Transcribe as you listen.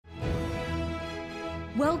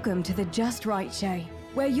Welcome to the Just Right Show,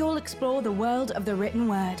 where you'll explore the world of the written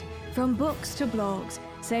word, from books to blogs,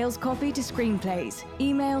 sales copy to screenplays,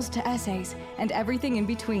 emails to essays, and everything in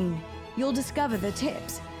between. You'll discover the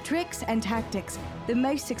tips, tricks, and tactics the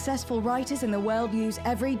most successful writers in the world use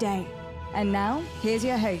every day. And now, here's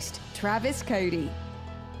your host, Travis Cody.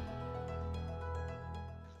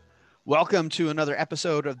 Welcome to another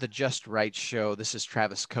episode of the Just Right Show. This is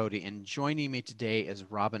Travis Cody, and joining me today is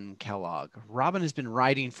Robin Kellogg. Robin has been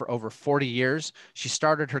writing for over 40 years. She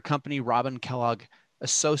started her company, Robin Kellogg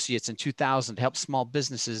Associates, in 2000 to help small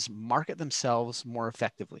businesses market themselves more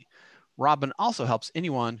effectively. Robin also helps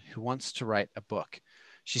anyone who wants to write a book.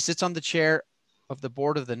 She sits on the chair of the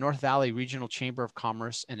board of the North Valley Regional Chamber of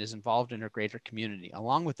Commerce and is involved in her greater community.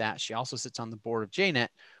 Along with that, she also sits on the board of JNet,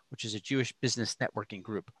 which is a Jewish business networking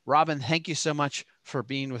group. Robin, thank you so much for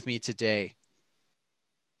being with me today.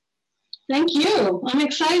 Thank you. I'm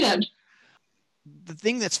excited. The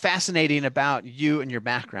thing that's fascinating about you and your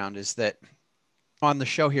background is that on the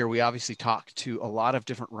show here, we obviously talk to a lot of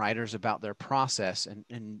different writers about their process.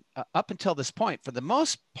 And up until this point, for the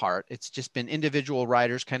most part, it's just been individual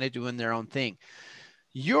writers kind of doing their own thing.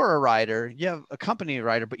 You're a writer, you have a company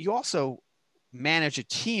writer, but you also manage a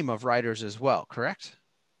team of writers as well, correct?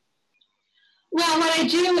 Well, what I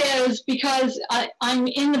do is, because I'm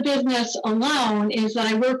in the business alone, is that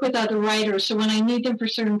I work with other writers. So when I need them for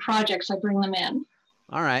certain projects, I bring them in.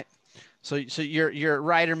 All right. So you're a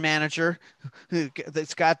writer manager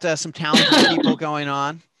that's got some talented people going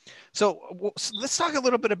on. So let's talk a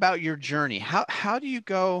little bit about your journey. How do you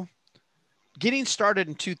go getting started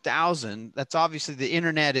in 2000? That's obviously the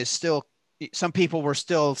internet is still, some people were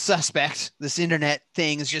still suspects. This internet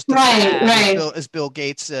thing is just as Bill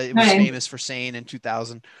Gates was famous for saying in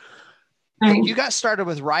 2000. Right. You got started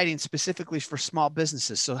with writing specifically for small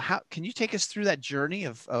businesses. So how can you take us through that journey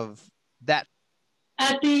of that?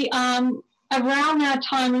 At the around that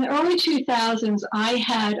time in the early 2000s, I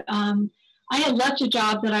had left a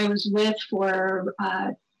job that I was with for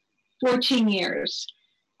 14 years,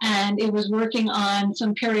 and it was working on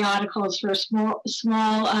some periodicals for a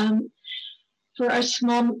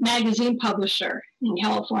small magazine publisher in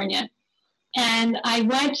California. And I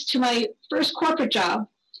went to my first corporate job,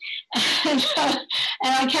 and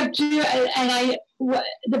I kept doing,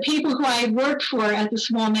 the people who I worked for at the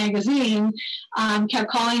small magazine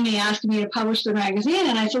kept calling me, asking me to publish their magazine.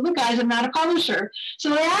 And I said, look, guys, I'm not a publisher.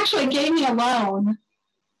 So they actually gave me a loan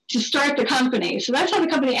to start the company. So that's how the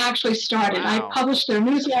company actually started. Wow. I published their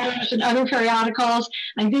newsletters and other periodicals.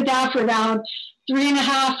 I did that for about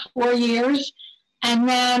 3.5, 4 years. And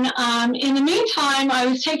then in the meantime, I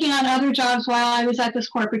was taking on other jobs while I was at this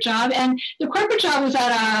corporate job. And the corporate job was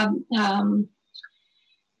at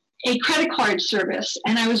a credit card service.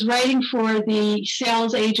 And I was writing for the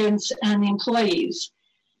sales agents and the employees.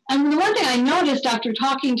 And the one thing I noticed after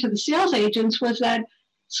talking to the sales agents was that,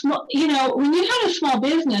 when you had a small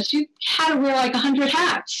business, you had to wear like 100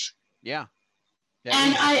 hats. Yeah.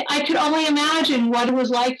 And I could only imagine what it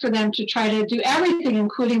was like for them to try to do everything,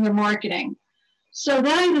 including their marketing. So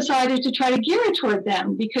then I decided to try to gear it toward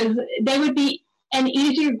them, because they would be an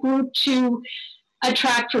easier group to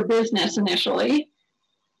attract for business initially,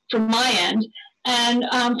 from my end. And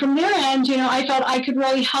from their end, I felt I could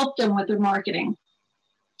really help them with their marketing.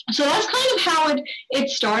 So that's kind of how it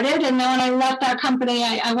started. And then when I left that company,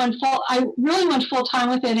 I really went full time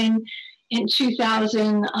with it in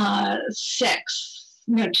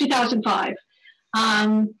 2005.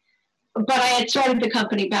 But I had started the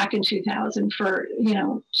company back in 2000 for,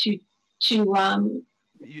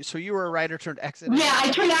 So you were a writer turned accidental? Yeah,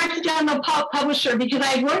 I turned accidental publisher, because I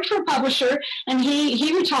had worked for a publisher and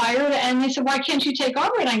he retired, and they said, why can't you take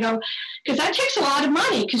over? And I go, because that takes a lot of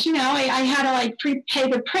money, because, I had to prepay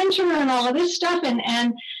the printer and all of this stuff, and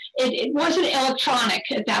it wasn't electronic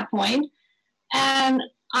at that point. And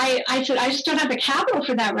I said, I just don't have the capital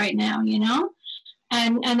for that right now,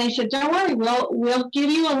 And they said, don't worry, we'll give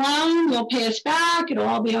you a loan, we'll pay us back, it'll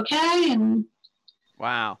all be okay. And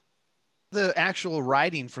wow. The actual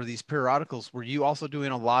writing for these periodicals, were you also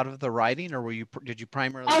doing a lot of the writing, or did you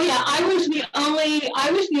primarily? Oh yeah, I was the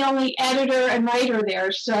only editor and writer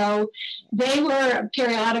there. So they were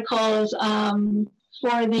periodicals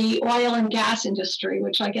for the oil and gas industry,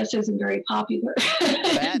 which I guess isn't very popular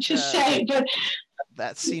to say, but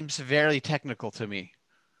that seems very technical to me.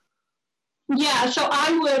 Yeah, so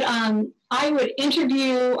I would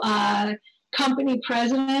interview company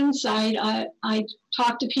presidents. I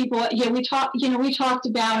talked to people. We talked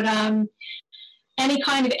about any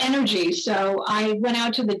kind of energy. So I went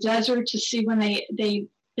out to the desert to see when they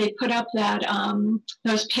put up that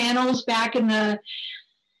those panels back in the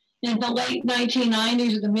in the late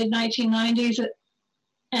 1990s or the mid 1990s,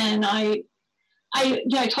 and I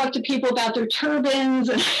talked to people about their turbines,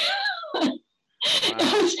 and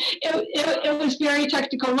it was very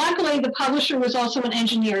technical. Luckily, the publisher was also an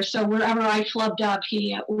engineer, so wherever I flubbed up,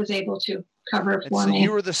 he was able to cover it for me.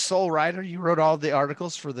 You were the sole writer? You wrote all the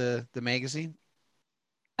articles for the magazine?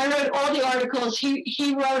 I wrote all the articles.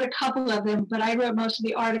 He wrote a couple of them, but I wrote most of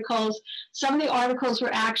the articles. Some of the articles were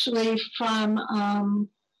actually from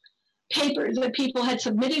papers that people had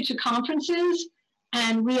submitted to conferences,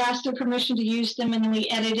 and we asked their permission to use them, and then we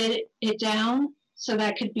edited it down so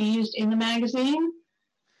that could be used in the magazine.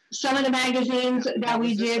 Some of the magazines that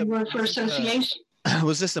we did were for association.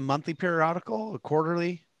 Was this a monthly periodical, a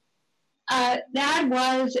quarterly? That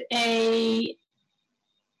was a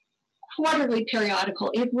quarterly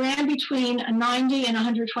periodical. It ran between 90 and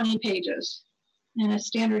 120 pages in a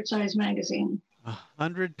standard size magazine.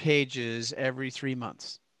 100 pages every 3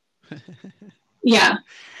 months. Yeah.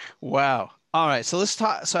 Wow. All right. So let's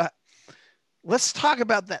talk. Let's talk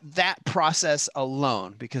about that process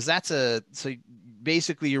alone, because so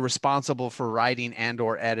basically you're responsible for writing and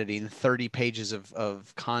or editing 30 pages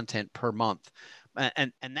of content per month.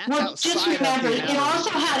 And that's outside. Just remember, of it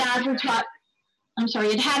also had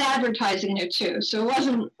it had advertising in it too. So it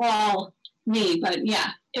wasn't all me, but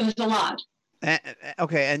yeah, it was a lot.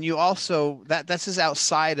 Okay, and you also that's just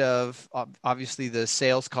outside of obviously the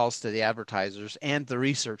sales calls to the advertisers and the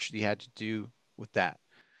research you had to do with that.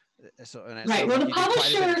 So right. Well, the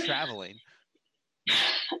publisher traveling.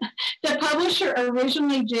 The publisher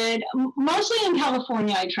originally did, mostly in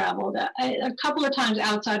California. I traveled a couple of times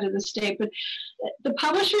outside of the state, but the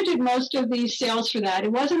publisher did most of these sales for that.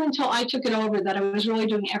 It wasn't until I took it over that I was really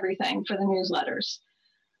doing everything for the newsletters.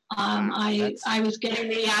 I was getting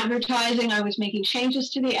the advertising. I was making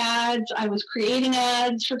changes to the ads. I was creating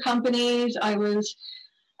ads for companies. I was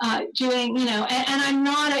doing, and I'm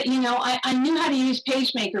not I knew how to use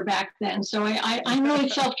PageMaker back then. So I'm really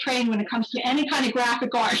self-trained when it comes to any kind of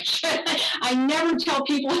graphic art. I never tell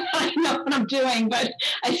people I know what I'm doing, but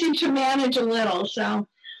I seem to manage a little. So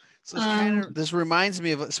this reminds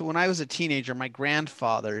me of, so when I was a teenager, my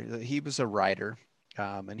grandfather, he was a writer.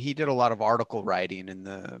 And he did a lot of article writing in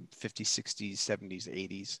the 50s, 60s, 70s,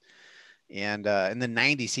 80s. And in the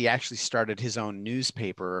 90s, he actually started his own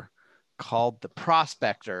newspaper called The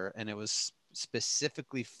Prospector. And it was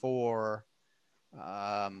specifically for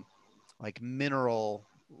like mineral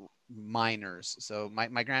miners. So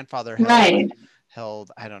my grandfather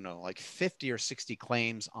held, I don't know, like 50 or 60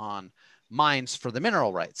 claims on mines for the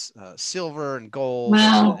mineral rights, silver and gold.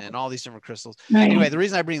 Wow. and all these different crystals. Right. Anyway, the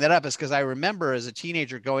reason I bring that up is because I remember as a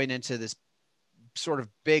teenager going into this sort of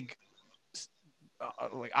big,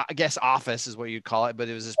 I guess office is what you'd call it, but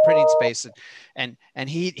it was this printing space, and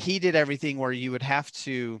he did everything where you would have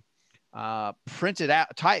to print it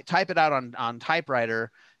out, type it out on typewriter,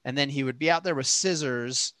 and then he would be out there with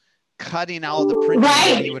scissors cutting all the printing,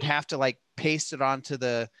 right. and he would have to like paste it onto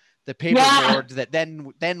the paperboard that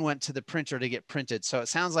then went to the printer to get printed. So it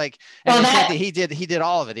sounds like, and he did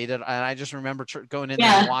all of it. And I just remember going in there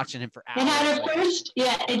and watching him for hours.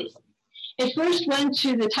 It first went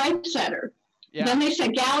to the typesetter. Yeah. Then they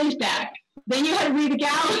sent galleys back. Then you had to read the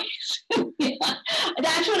galleys.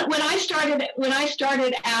 That's when I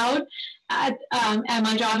started out at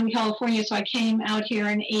my job in California. So I came out here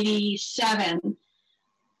in '87.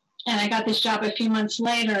 And I got this job a few months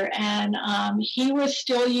later, and he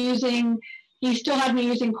still had me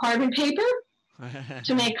using carbon paper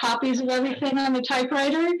to make copies of everything on the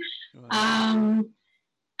typewriter. I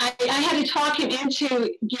had to talk him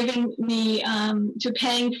into giving me, to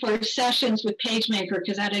paying for sessions with PageMaker,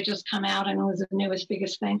 because that had just come out and it was the newest,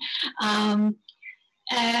 biggest thing. And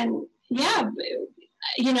yeah,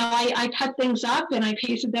 I cut things up and I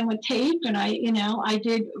pasted them with tape, and I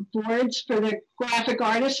did boards for the graphic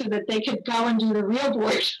artists so that they could go and do the real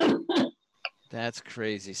board. That's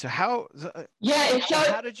crazy. So how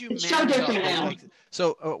did you manage so different now.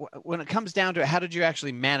 So when it comes down to it, how did you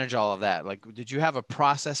actually manage all of that? Like, did you have a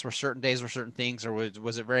process where certain days were certain things, or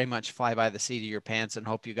was it very much fly by the seat of your pants and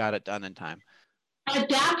hope you got it done in time? At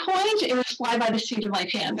that point, it was fly by the seat of my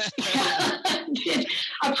pants.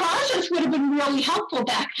 A process would have been really helpful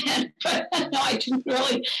back then, but no, I didn't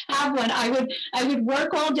really have one. I would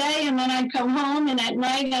work all day, and then I'd come home, and at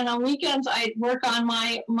night and on weekends, I'd work on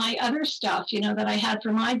my other stuff, that I had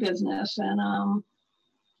for my business. And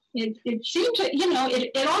it seemed to,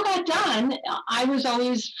 it all got done. I was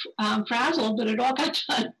always frazzled, but it all got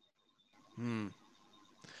done.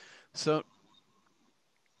 So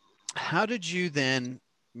how did you then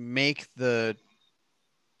make the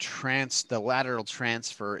lateral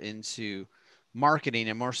transfer into marketing,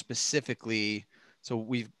 and more specifically,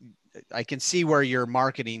 I can see where your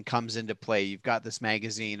marketing comes into play. You've got this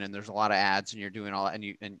magazine and there's a lot of ads and you're doing all that,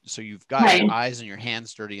 and so you've got Right. your eyes and your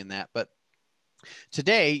hands dirty in that. But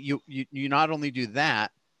today you not only do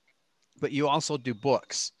that, but you also do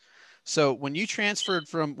books. So when you transitioned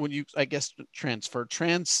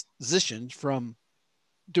from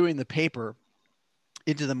doing the paper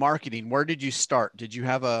into the marketing, where did you start? Did you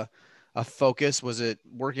have a focus? Was it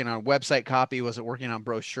working on website copy? Was it working on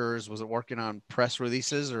brochures? Was it working on press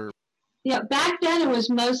releases? Or yeah, back then it was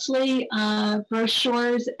mostly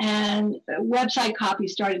brochures, and website copy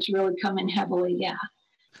started to really come in heavily. Yeah.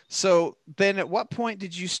 So then at what point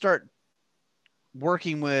did you start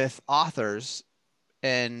working with authors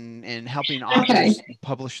and helping authors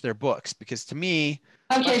publish their books? Because to me,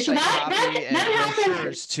 so that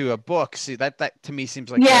brochures to a book, see that to me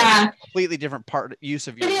seems like a completely different use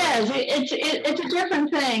of your brain. It's a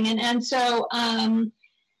different thing, and so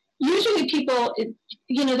usually people,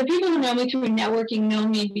 the people who know me through networking know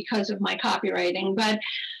me because of my copywriting. But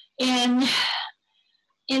in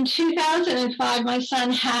 2005, my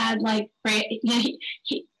son had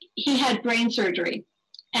he had brain surgery.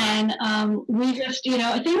 And we just,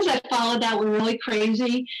 things that followed that were really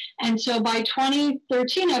crazy. And so by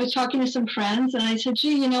 2013, I was talking to some friends and I said,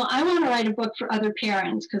 gee, I want to write a book for other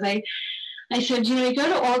parents. Because I said, you go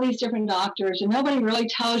to all these different doctors and nobody really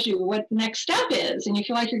tells you what the next step is. And you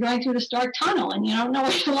feel like you're going through this dark tunnel and you don't know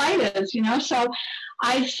where the light is, So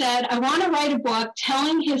I said, I want to write a book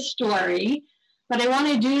telling his story, but I want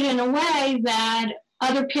to do it in a way that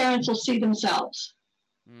other parents will see themselves.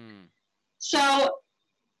 So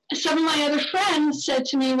some of my other friends said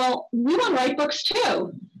to me, well, we want to write books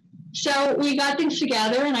too. So we got things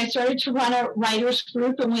together and I started to run a writers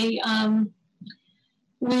group, and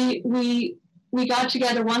we got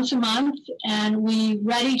together once a month and we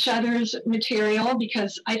read each other's material,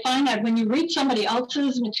 because I find that when you read somebody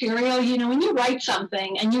else's material, when you write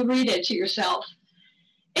something and you read it to yourself,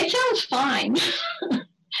 it sounds fine.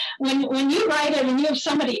 when you write it and you have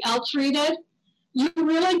somebody else read it, you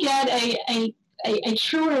really get a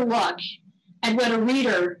truer look at what a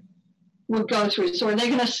reader would go through. So are they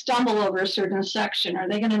going to stumble over a certain section? Are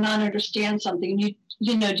they going to not understand something? Do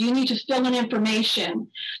you need to fill in information?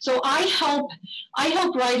 So I help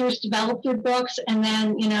writers develop their books, and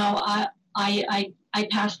then I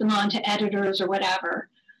pass them on to editors or whatever.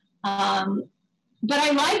 But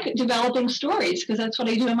I like developing stories because that's what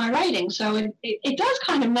I do in my writing. So it does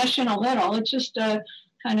kind of mesh in a little. It's just a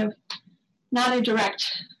kind of not a direct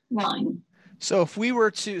line. So if we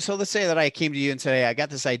were to, let's say that I came to you and said, hey, I got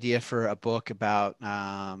this idea for a book about,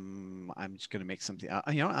 I'm just going to make something,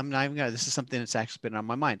 I'm not even this is something that's actually been on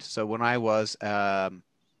my mind. So when I was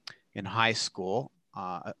in high school,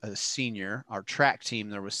 a senior, our track team,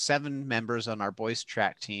 there was 7 members on our boys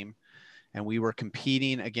track team, and we were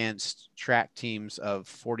competing against track teams of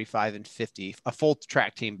 45 and 50. A full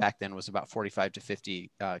track team back then was about 45 to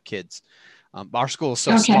 50 kids. Our school is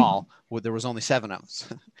so small, there was only 7 of us.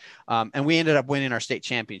 And we ended up winning our state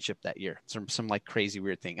championship that year. Some like crazy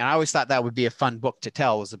weird thing. And I always thought that would be a fun book to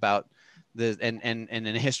tell, was about and in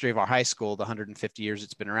the history of our high school, the 150 years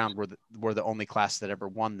it's been around, we're the only class that ever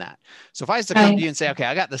won that. So if I was to come to you and say, okay,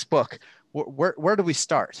 I got this book, where do we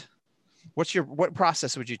start? What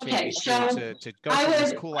process would you take me through to go through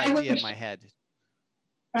this cool idea in my head?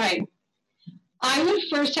 Right. I would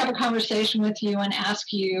first have a conversation with you and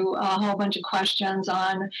ask you a whole bunch of questions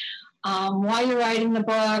on why you're writing the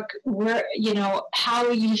book, where, how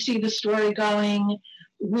you see the story going,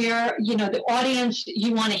 where, the audience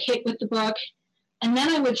you want to hit with the book. And then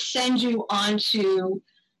I would send you on to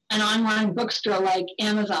an online bookstore like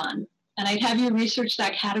Amazon. And I'd have you research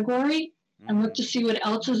that category and look to see what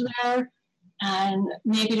else is there, and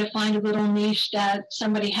maybe to find a little niche that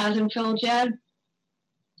somebody hasn't filled yet.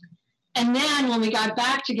 And then when we got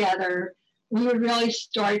back together, we would really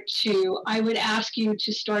I would ask you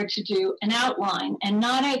to start to do an outline, and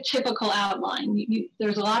not a typical outline.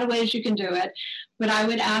 There's a lot of ways you can do it, but I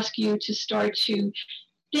would ask you to start to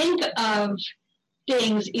think of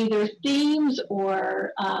things, either themes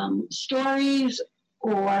or stories,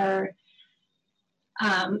 or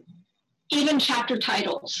even chapter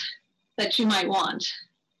titles that you might want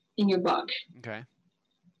in your book. Okay.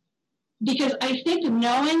 Because I think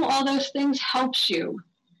knowing all those things helps you.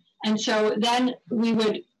 And so then we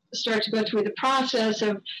would start to go through the process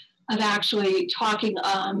of actually talking.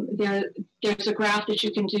 There's a graph that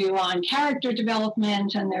you can do on character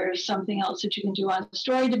development, and there's something else that you can do on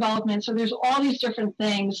story development. So there's all these different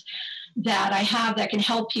things that I have that can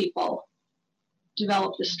help people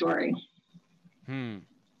develop the story.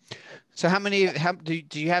 So how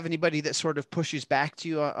do you have anybody that sort of pushes back to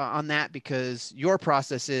you on that? Because your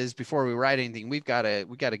process is, before we write anything, we got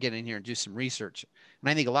to get in here and do some research. And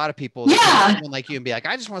I think a lot of people, they come to someone like you and be like,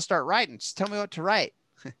 I just want to start writing. Just tell me what to write.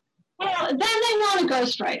 Well, then they want a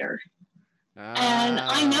ghostwriter. And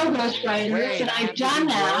I know ghostwriters, and I've done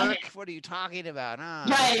that. What are you talking about?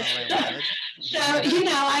 Right. So,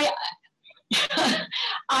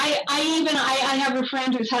 I have a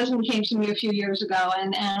friend whose husband came to me a few years ago,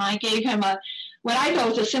 and I gave him what I thought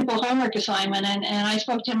was a simple homework assignment, and I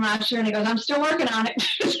spoke to him last year, and he goes, I'm still working on it.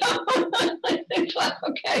 It's like,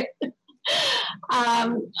 okay.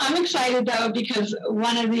 I'm excited, though, because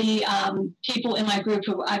one of the people in my group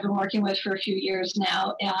who I've been working with for a few years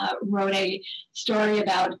now wrote a story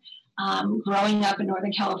about growing up in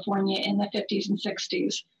Northern California in the 50s and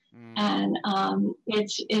 60s. And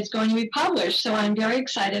it's going to be published. So I'm very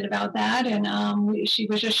excited about that. And she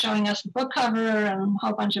was just showing us the book cover and a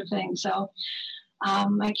whole bunch of things. So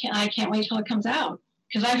I can't wait till it comes out,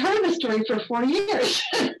 because I've heard the story for 4 years.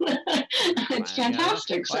 It's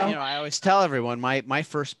fantastic. Well, so I always tell everyone my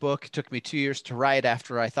first book took me 2 years to write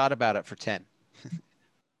after I thought about it for 10.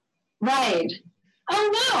 Right.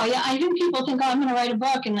 Oh no! Yeah, I think people think, I'm going to write a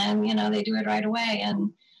book, and then they do it right away,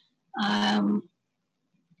 and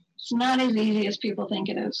it's not as easy as people think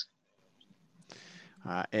it is.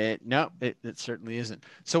 It certainly isn't.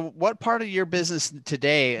 So what part of your business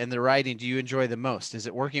today and the writing do you enjoy the most? Is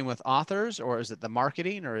it working with authors, or is it the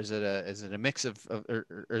marketing, or is it a mix of or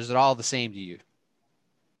is it all the same to you?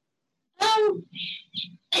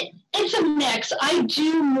 It's a mix. I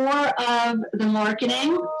do more of the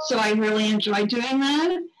marketing, so I really enjoy doing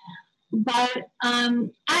that. But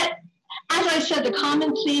as I said, the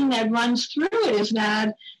common theme that runs through it is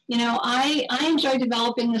that I enjoy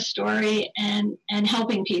developing the story and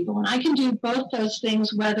helping people. And I can do both those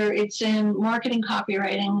things, whether it's in marketing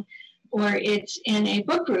copywriting or it's in a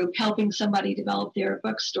book group helping somebody develop their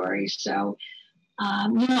book story. So,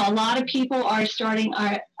 a lot of people are starting,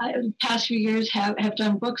 the past few years have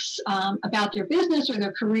done books about their business or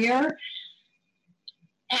their career.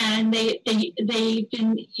 And they've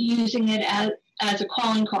been using it as a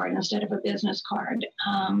calling card instead of a business card.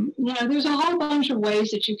 There's a whole bunch of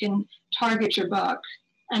ways that you can target your book.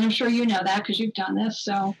 And I'm sure you know that because you've done this.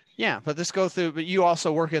 So yeah, but but you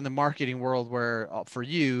also work in the marketing world where for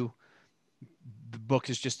you, the book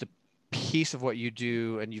is just a piece of what you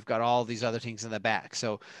do, and you've got all these other things in the back.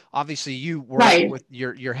 So obviously you work with,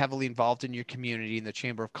 you're heavily involved in your community in the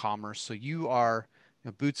Chamber of Commerce. So you are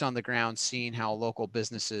boots on the ground, seeing how local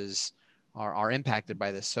businesses are impacted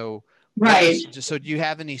by this. So so do you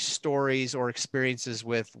have any stories or experiences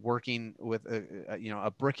with working with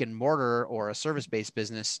a brick and mortar or a service-based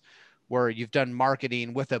business where you've done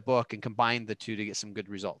marketing with a book and combined the two to get some good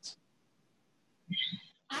results?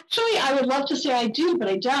 Actually, I would love to say I do, but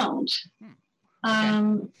I don't.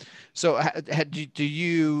 Okay. So do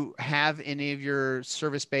you have any of your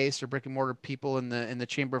service-based or brick and mortar people in the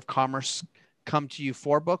Chamber of Commerce come to you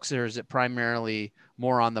for books, or is it primarily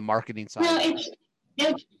more on the marketing side? No,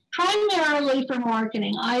 it's primarily for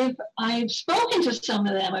marketing. I've spoken to some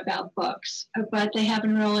of them about books, but they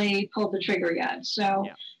haven't really pulled the trigger yet. So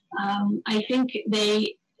I think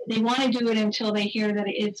they want to do it until they hear that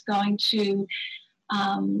it's going to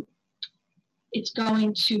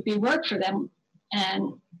be work for them,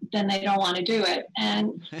 and then they don't want to do it.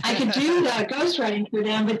 And I could do the ghostwriting for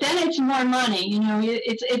them, but then it's more money.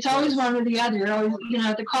 It's always one or the other. You're always,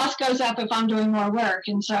 the cost goes up if I'm doing more work,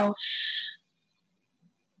 and so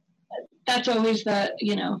that's always the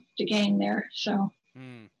game there. So.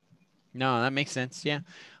 No, that makes sense. Yeah.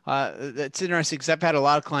 It's interesting because I've had a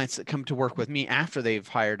lot of clients that come to work with me after they've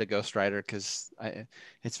hired a ghostwriter, because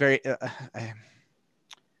it's very,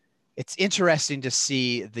 it's interesting to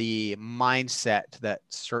see the mindset that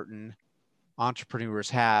certain entrepreneurs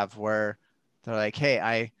have, where they're like, hey,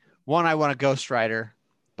 I want a ghostwriter,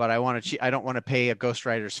 but I don't want to pay a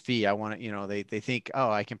ghostwriter's fee. I want to, they think,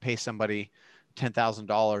 oh, I can pay somebody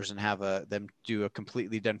 $10,000 and have them do a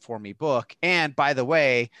completely done for me book. And by the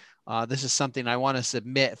way, this is something I want to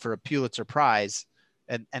submit for a Pulitzer Prize.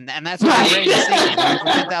 And that's what I'm thinking. For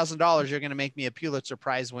 $10,000, you're going to make me a Pulitzer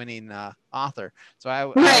Prize winning author. So I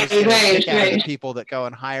always pick out the people that go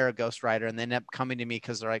and hire a ghostwriter and they end up coming to me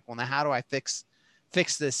because they're like, well, now how do I fix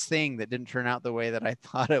this thing that didn't turn out the way that I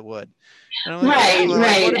thought it would? And I'm like,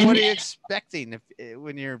 what are you expecting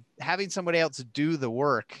when you're having somebody else do the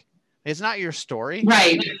work? It's not your story,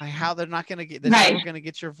 right? How they're not going to get, they're never going to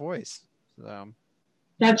get your voice. So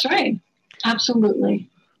that's right, absolutely.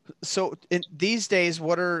 So in these days,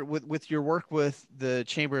 what are with your work with the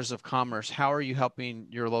chambers of commerce, how are you helping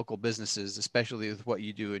your local businesses, especially with what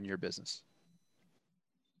you do in your business?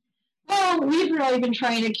 Well, we've really been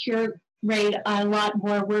trying to curate a lot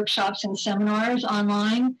more workshops and seminars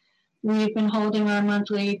online. We've been holding our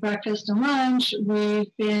monthly breakfast and lunch. We've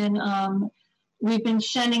been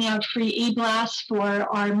sending out free e-blasts for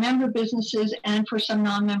our member businesses and for some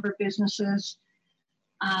non-member businesses.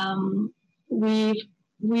 We've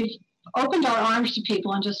we've opened our arms to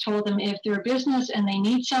people and just told them if they're a business and they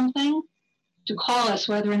need something, to call us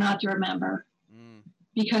whether or not they're a member.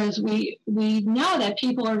 Because we know that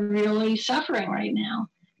people are really suffering right now.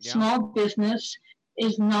 Yeah. Small business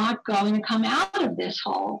is not going to come out of this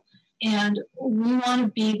hole. And we want to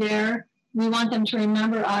be there. We want them to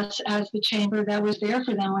remember us as the chamber that was there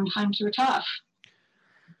for them when times were tough.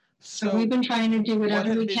 So we've been trying to do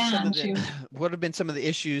whatever we can to. What have been some of the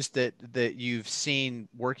issues that you've seen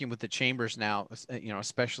working with the chambers now,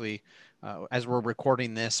 especially as we're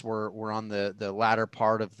recording this, we're on the latter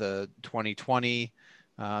part of the 2020.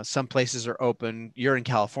 Some places are open. You're in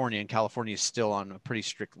California, and California is still on a pretty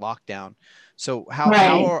strict lockdown. So how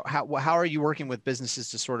are you working with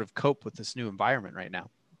businesses to sort of cope with this new environment right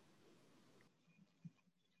now?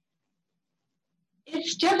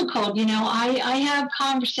 It's difficult. I have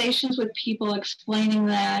conversations with people explaining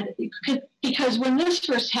that because when this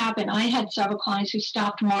first happened, I had several clients who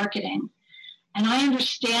stopped marketing. And I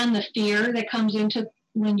understand the fear that comes into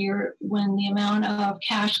when the amount of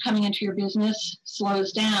cash coming into your business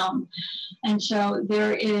slows down. And so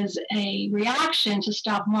there is a reaction to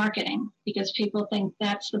stop marketing because people think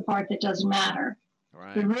that's the part that doesn't matter.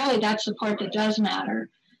 Right. But really that's the part that does matter,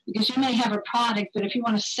 because you may have a product, but if you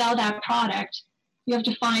want to sell that product, you have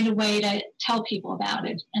to find a way to tell people about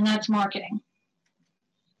it, and that's marketing.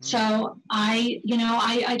 So I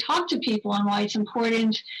talk to people on why it's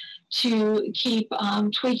important to keep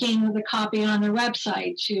tweaking the copy on their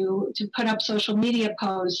website, to put up social media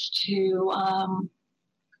posts, to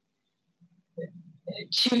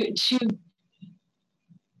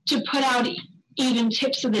put out even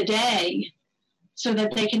tips of the day so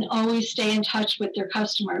that they can always stay in touch with their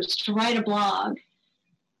customers, to write a blog.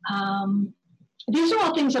 These are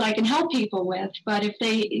all things that I can help people with, but if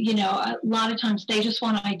they, a lot of times they just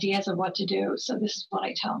want ideas of what to do. So this is what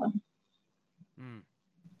I tell them.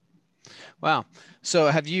 Wow.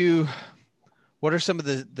 So what are some of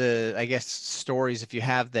the, I guess, stories, if you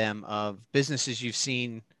have them, of businesses you've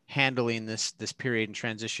seen handling this period and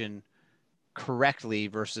transition correctly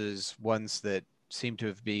versus ones that seem to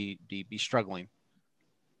have be struggling?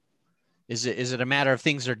 Is it a matter of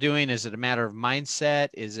things they're doing? Is it a matter of mindset?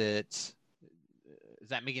 Is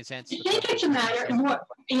that making sense? I think it's a matter of more.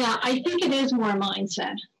 Yeah, I think it is more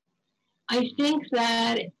mindset. I think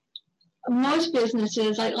that most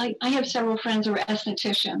businesses, I have several friends who are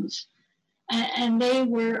estheticians, and they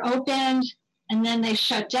were opened, and then they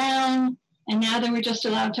shut down, and now they were just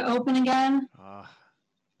allowed to open again.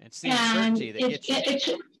 It's the uncertainty that gets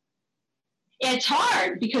you. It's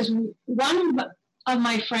hard because one of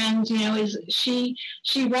my friends, is she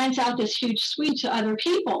rents out this huge suite to other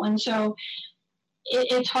people, and so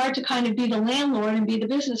it's hard to kind of be the landlord and be the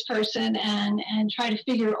business person and try to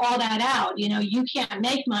figure all that out. You can't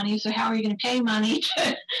make money, so how are you going to pay money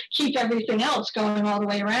to keep everything else going all the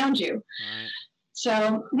way around you? Right. So,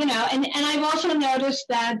 and I've also noticed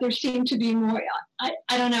that there seem to be more, I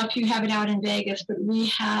don't know if you have it out in Vegas, but we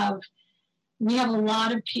have a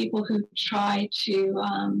lot of people who try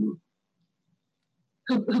to,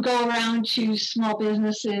 who go around to small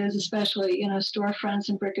businesses, especially, storefronts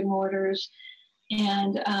and brick and mortars,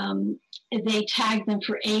 and they tag them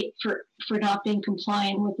for not being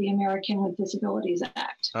compliant with the American with Disabilities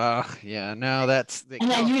Act. Yeah, no,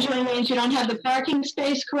 and that usually means you don't have the parking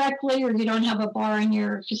space correctly, or you don't have a bar in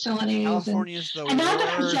your facilities. California's the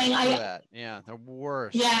worst for that. Yeah, the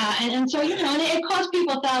worst. Yeah, and so and it costs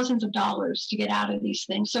people thousands of dollars to get out of these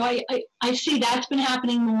things. So I see that's been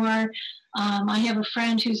happening more. I have a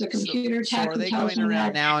friend who's a computer tech. So are they going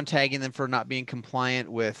around now and tagging them for not being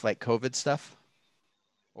compliant with like COVID stuff?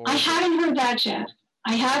 I haven't heard that yet.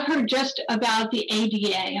 I have heard just about the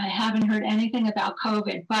ADA. I haven't heard anything about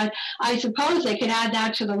COVID, but I suppose they could add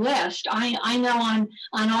that to the list. I know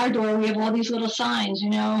on our door we have all these little signs,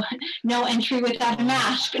 no entry without a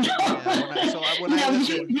mask. When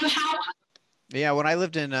I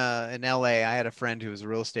lived in LA, I had a friend who was a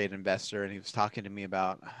real estate investor, and he was talking to me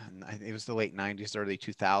about, it was the late 90s, early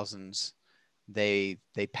 2000s. They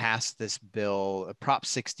passed this bill, Prop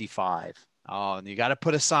 65. Oh, and you got to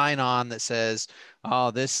put a sign on that says,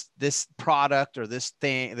 "Oh, this product or this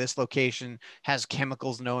location has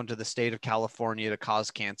chemicals known to the state of California to cause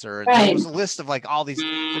cancer." And Right. there was a list of like all these.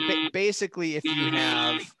 So basically, if you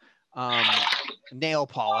have nail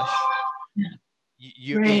polish,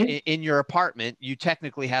 Right. in your apartment, you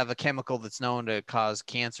technically have a chemical that's known to cause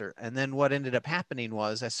cancer. And then what ended up happening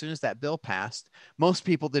was, as soon as that bill passed, most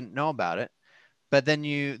people didn't know about it. But then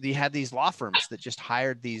you had these law firms that just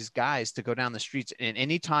hired these guys to go down the streets, and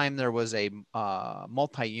anytime there was a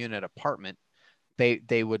multi-unit apartment,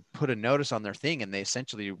 they would put a notice on their thing, and they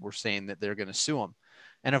essentially were saying that they're going to sue them.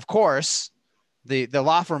 And of course, the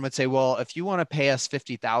law firm would say, well, if you want to pay us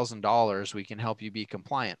 $50,000, we can help you be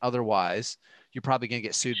compliant. Otherwise, you're probably going to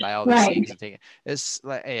get sued by all these Right. things. And take it. It's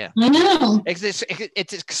like, yeah, I know.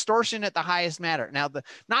 It's extortion at the highest matter. Now,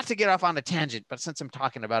 not to get off on a tangent, but since I'm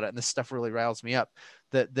talking about it, and this stuff really riles me up,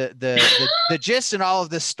 the gist in all of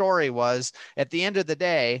this story was, at the end of the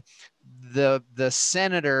day, the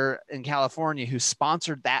senator in California who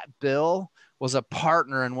sponsored that bill was a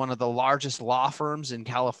partner in one of the largest law firms in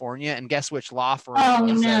California. And guess which law firm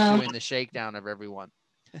was doing the shakedown of everyone?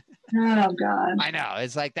 Oh God. I know.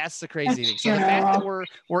 It's like, that's the crazy thing. So the fact that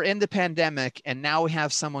we're in the pandemic, and now we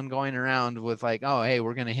have someone going around with like, oh, hey,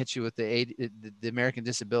 we're going to hit you with the American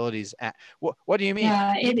Disabilities Act. What do you mean?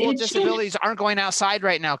 Yeah, people with disabilities aren't going outside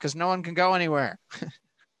right now because no one can go anywhere.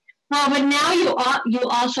 Well, but now you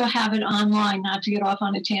also have it online, not to get off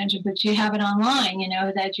on a tangent, but you have it online,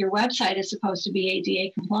 that your website is supposed to be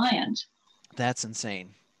ADA compliant. That's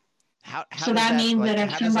insane. How so that means like, that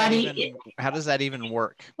if somebody... how does that even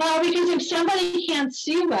work? Well, because if somebody can't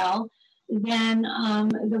see well, then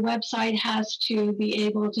the website has to be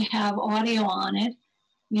able to have audio on it,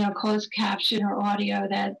 closed caption or audio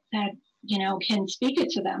that can speak it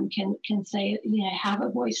to them, can say, have a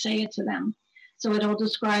voice say it to them. So it'll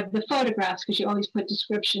describe the photographs, because you always put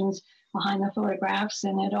descriptions behind the photographs,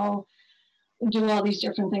 and it'll do all these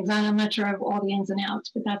different things. I'm not sure of all the ins and outs,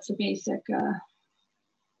 but that's the basic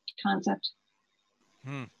concept.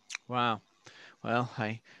 Wow. Well,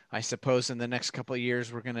 I suppose in the next couple of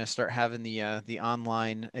years, we're going to start having the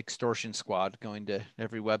online extortion squad going to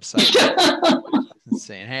every website and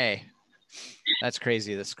saying, hey, that's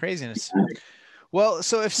crazy. That's craziness. Well,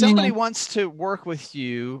 so if somebody wants to work with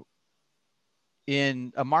you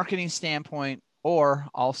in a marketing standpoint, or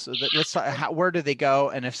also let's talk, where do they go?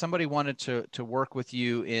 And if somebody wanted to work with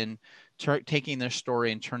you in taking their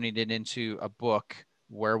story and turning it into a book,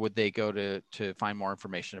 where would they go to find more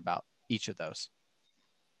information about each of those?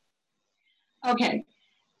 Okay,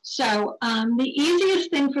 so the easiest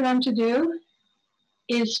thing for them to do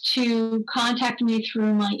is to contact me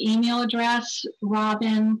through my email address,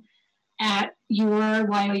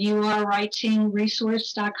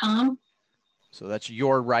 robin@yourwritingresource.com. So that's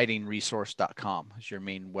yourwritingresource.com is your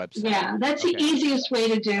main website. Yeah, that's the easiest way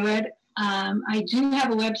to do it. I do have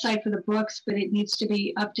a website for the books, but it needs to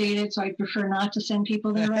be updated, so I prefer not to send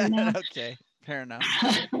people there right now. Okay, fair enough.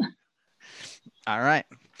 All right.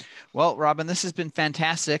 Well, Robin, this has been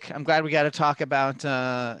fantastic. I'm glad we got to talk about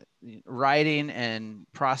writing and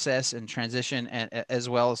process and transition, and as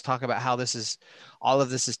well as talk about how all of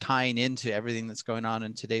this is tying into everything that's going on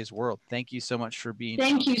in today's world. Thank you so much for being here.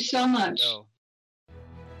 Thank you so much.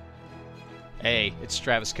 Hey, it's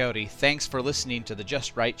Travis Cody. Thanks for listening to the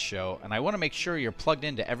Just Right Show, and I want to make sure you're plugged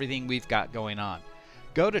into everything we've got going on.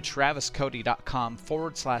 Go to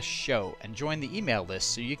traviscody.com/show and join the email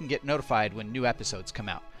list so you can get notified when new episodes come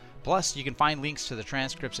out. Plus, you can find links to the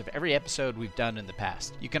transcripts of every episode we've done in the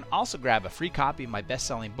past. You can also grab a free copy of my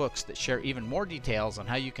best-selling books that share even more details on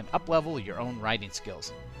how you can up-level your own writing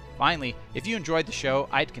skills. Finally, if you enjoyed the show,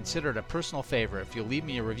 I'd consider it a personal favor if you'll leave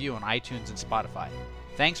me a review on iTunes and Spotify.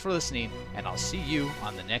 Thanks for listening, and I'll see you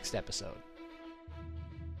on the next episode.